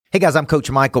Hey guys, I'm Coach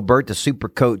Michael Burt, the Super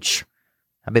Coach.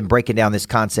 I've been breaking down this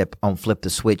concept on Flip the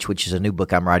Switch, which is a new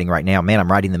book I'm writing right now. Man, I'm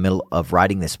right in the middle of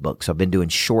writing this book. So I've been doing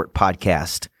short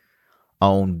podcasts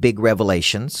on big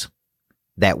revelations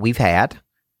that we've had.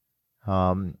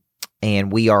 And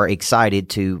we are excited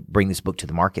to bring this book to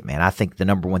the market, man. I think the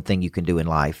number one thing you can do in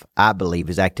life, I believe,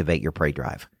 is activate your prey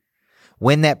drive.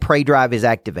 When that prey drive is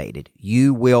activated,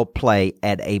 you will play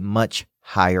at a much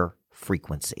higher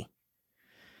frequency.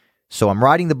 So I'm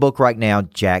writing the book right now,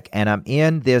 Jack, and I'm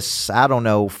in this,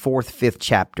 fourth, fifth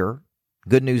chapter.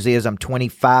 Good news is I'm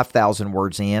 25,000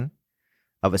 words in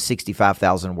of a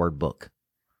 65,000 word book.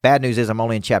 Bad news is I'm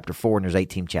only in chapter 4 and there's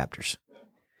 18 chapters.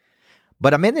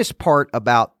 But I'm in this part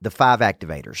about the 5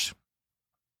 activators.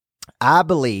 I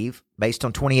believe, based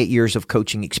on 28 years of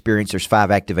coaching experience, there's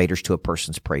 5 activators to a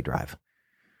person's prey drive.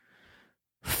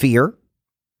 Fear,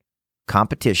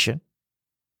 competition,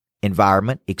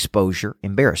 environment, exposure,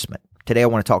 embarrassment. Today I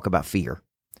want to talk about fear.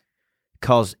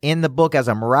 Because in the book, as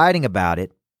I'm writing about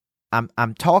it,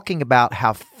 I'm talking about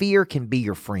how fear can be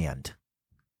your friend.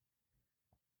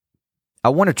 I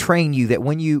want to train you that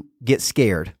when you get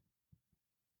scared,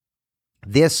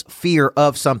 this fear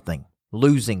of something,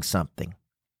 losing something,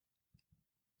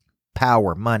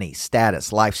 power, money,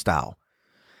 status, lifestyle,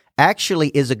 actually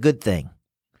is a good thing.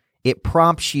 It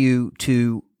prompts you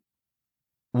to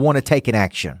want to take an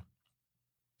action,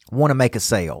 want to make a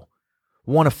sale,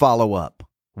 want to follow up,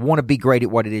 want to be great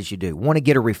at what it is you do, want to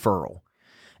get a referral.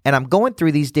 And I'm going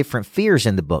through these different fears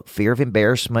in the book: fear of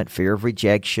embarrassment, fear of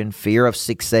rejection, fear of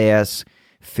success,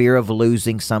 fear of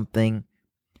losing something.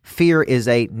 Fear is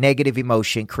a negative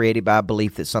emotion created by a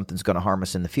belief that something's going to harm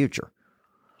us in the future.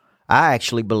 I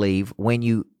actually believe when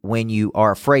you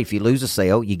are afraid, if you lose a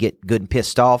sale, you get good and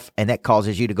pissed off, and that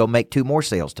causes you to go make 2 more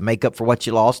sales to make up for what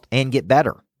you lost and get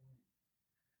better.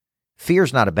 Fear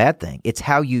is not a bad thing. It's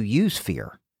how you use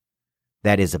fear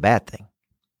that is a bad thing.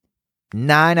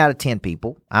 9 out of 10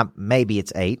 people, maybe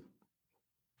it's 8,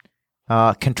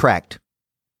 contract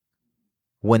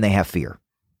when they have fear.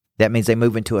 That means they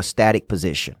move into a static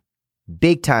position.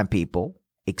 Big time people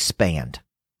expand.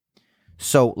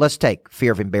 So let's take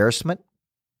fear of embarrassment.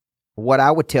 What I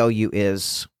would tell you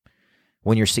is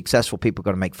when you're successful, people are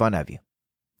going to make fun of you.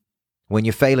 When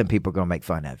you're failing, people are going to make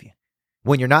fun of you.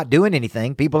 When you're not doing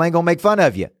anything, people ain't going to make fun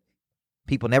of you.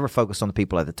 People never focus on the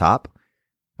people at the top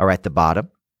or at the bottom.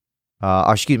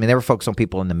 Never focus on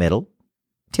people in the middle.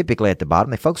 Typically at the bottom,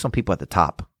 they focus on people at the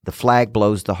top. The flag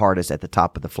blows the hardest at the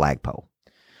top of the flagpole.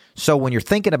 So when you're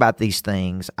thinking about these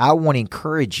things, I want to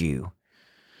encourage you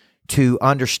to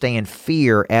understand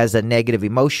fear as a negative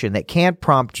emotion that can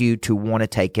prompt you to want to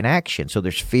take an action. So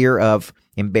there's fear of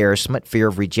embarrassment, fear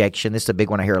of rejection. This is a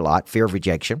big one I hear a lot, fear of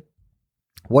rejection.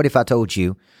 What if I told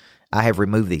you I have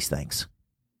removed these things?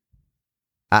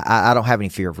 I don't have any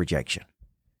fear of rejection.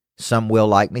 Some will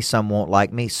like me, some won't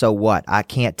like me. So what? I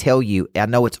can't tell you. I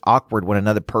know it's awkward when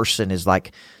another person is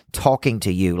like talking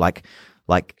to you, like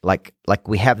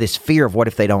we have this fear of what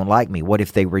if they don't like me? What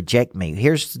if they reject me?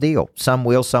 Here's the deal. Some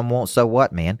will, some won't. So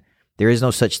what, man? There is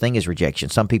no such thing as rejection.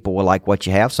 Some people will like what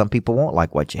you have. Some people won't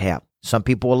like what you have. Some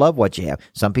people will love what you have.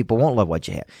 Some people won't love what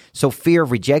you have. So fear of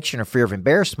rejection or fear of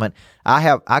embarrassment,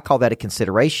 I call that a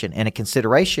consideration. And a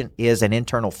consideration is an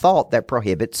internal thought that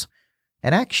prohibits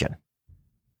an action.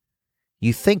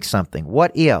 You think something.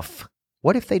 What if?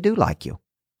 What if they do like you?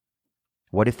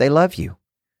 What if they love you?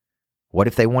 What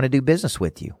if they want to do business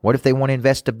with you? What if they want to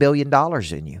invest $1 billion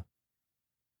in you?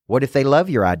 What if they love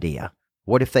your idea?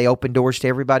 What if they open doors to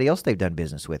everybody else they've done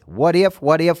business with? What if?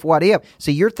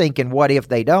 See, you're thinking, what if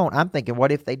they don't? I'm thinking,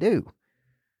 what if they do?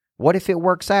 What if it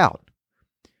works out?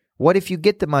 What if you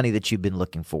get the money that you've been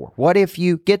looking for? What if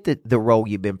you get the role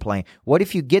you've been playing? What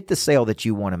if you get the sale that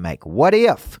you want to make? What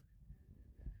if?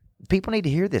 People need to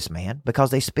hear this, man,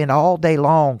 because they spend all day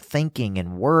long thinking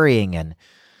and worrying, and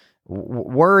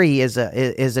worry is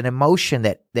an emotion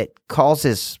that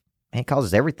causes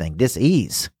everything,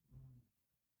 dis-ease.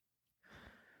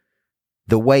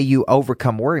 The way you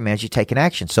overcome worry, man, is you take an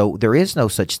action. So there is no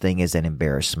such thing as an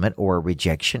embarrassment or a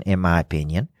rejection, in my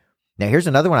opinion. Now, here's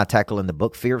another one I tackle in the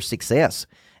book, fear of success.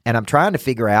 And I'm trying to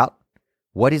figure out,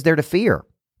 what is there to fear?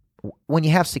 When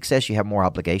you have success, you have more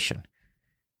obligation.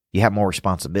 You have more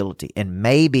responsibility. And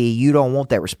maybe you don't want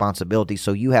that responsibility,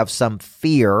 so you have some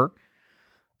fear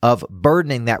of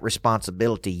burdening that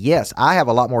responsibility. Yes, I have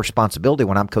a lot more responsibility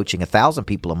when I'm coaching 1,000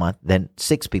 people a month than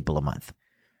 6 people a month.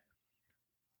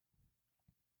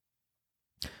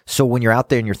 So when you're out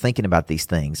there and you're thinking about these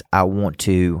things, I want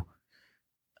to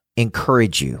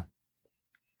encourage you.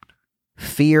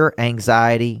 Fear,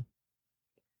 anxiety,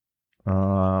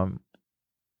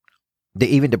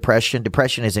 Even depression.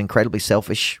 Depression is an incredibly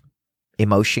selfish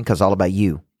emotion because it's all about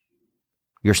you.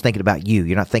 You're just thinking about you.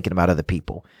 You're not thinking about other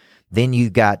people. Then you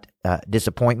got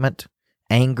disappointment,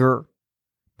 anger.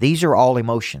 These are all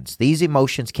emotions. These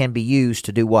emotions can be used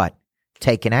to do what?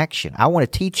 Take an action. I want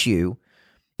to teach you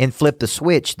and flip the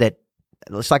switch that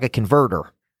it's like a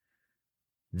converter.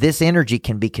 This energy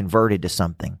can be converted to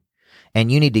something.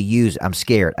 And you need to use, I'm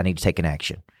scared, I need to take an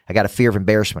action. I got a fear of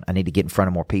embarrassment, I need to get in front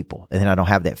of more people. And then I don't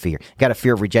have that fear. I got a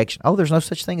fear of rejection. Oh, there's no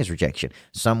such thing as rejection.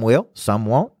 Some will, some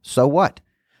won't. So what?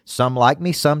 Some like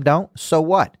me, some don't. So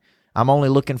what? I'm only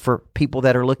looking for people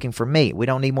that are looking for me. We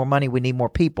don't need more money, we need more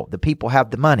people. The people have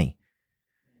the money.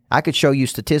 I could show you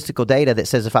statistical data that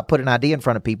says if I put an idea in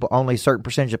front of people, only a certain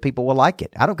percentage of people will like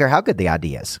it. I don't care how good the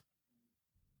idea is.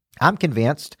 I'm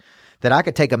convinced that I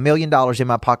could take $1 million in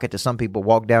my pocket to some people,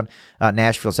 walk down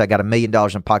Nashville, say, I got $1 million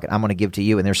in my pocket, I'm going to give to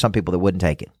you. And there's some people that wouldn't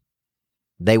take it.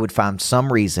 They would find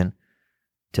some reason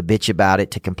to bitch about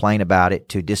it, to complain about it,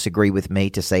 to disagree with me,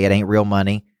 to say it ain't real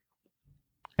money.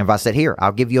 And if I said, here,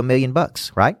 I'll give you $1 million,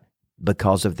 right?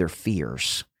 Because of their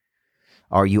fears.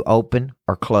 Are you open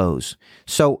or closed?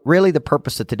 So really the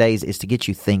purpose of today's is to get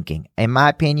you thinking. In my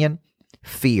opinion,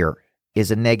 fear is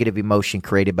a negative emotion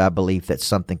created by belief that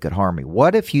something could harm me.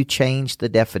 What if you changed the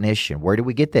definition? Where did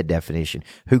we get that definition?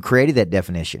 Who created that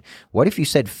definition? What if you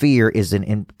said fear is an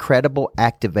incredible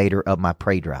activator of my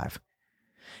prey drive?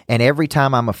 And every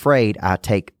time I'm afraid, I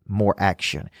take more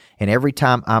action. And every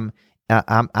time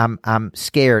I'm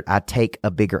scared, I take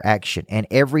a bigger action. And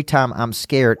every time I'm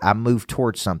scared, I move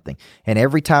towards something. And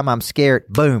every time I'm scared,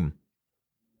 boom.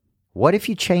 What if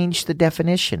you change the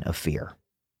definition of fear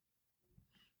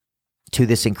to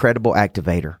this incredible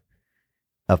activator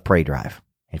of prey drive?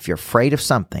 If you're afraid of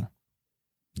something,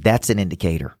 that's an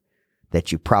indicator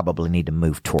that you probably need to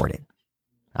move toward it.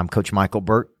 I'm Coach Michael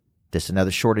Burt. This is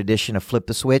another short edition of Flip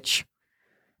the Switch.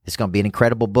 It's going to be an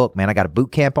incredible book, man. I got a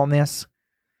boot camp on this.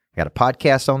 I got a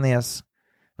podcast on this,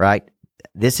 right?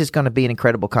 This is going to be an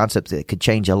incredible concept that could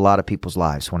change a lot of people's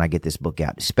lives when I get this book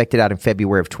out. Expect it out in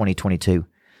February of 2022.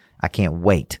 I can't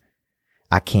wait.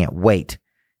 I can't wait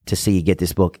to see you get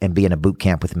this book and be in a boot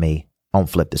camp with me on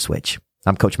Flip the Switch.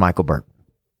 I'm Coach Michael Burt.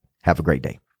 Have a great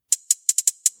day.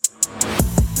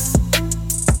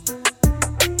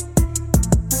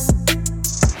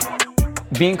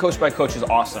 Being coached by coach is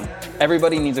awesome.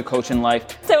 Everybody needs a coach in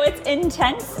life. So it's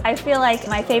intense. I feel like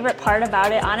my favorite part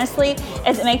about it, honestly,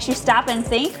 is it makes you stop and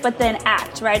think, but then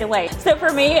act right away. So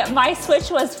for me, my switch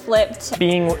was flipped.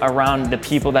 Being around the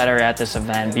people that are at this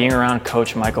event, being around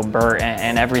Coach Michael Burt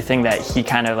and everything that he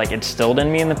kind of like instilled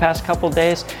in me in the past couple of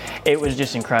days, it was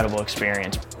just incredible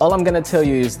experience. All I'm gonna tell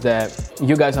you is that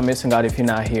you guys are missing out if you're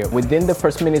not here. Within the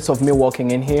first minutes of me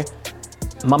walking in here,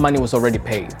 my money was already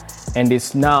paid. And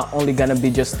it's not only gonna be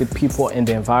just the people and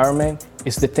the environment,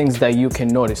 it's the things that you can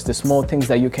notice, the small things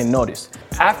that you can notice.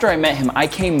 After I met him, I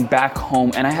came back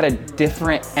home and I had a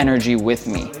different energy with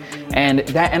me. And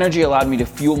that energy allowed me to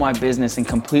fuel my business and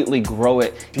completely grow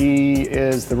it. He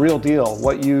is the real deal.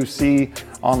 What you see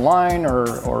online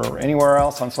or anywhere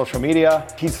else on social media,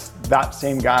 he's that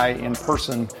same guy in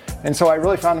person. And so I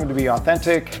really found him to be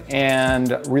authentic and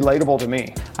relatable to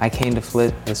me. I came to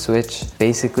Flip the Switch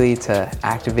basically to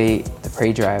activate the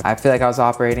prey drive. I feel like I was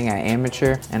operating at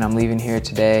amateur and I'm leaving here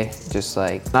today just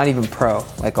like not even pro,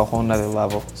 like a whole nother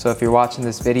level. So if you're watching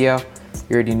this video,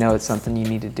 you already know it's something you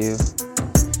need to do.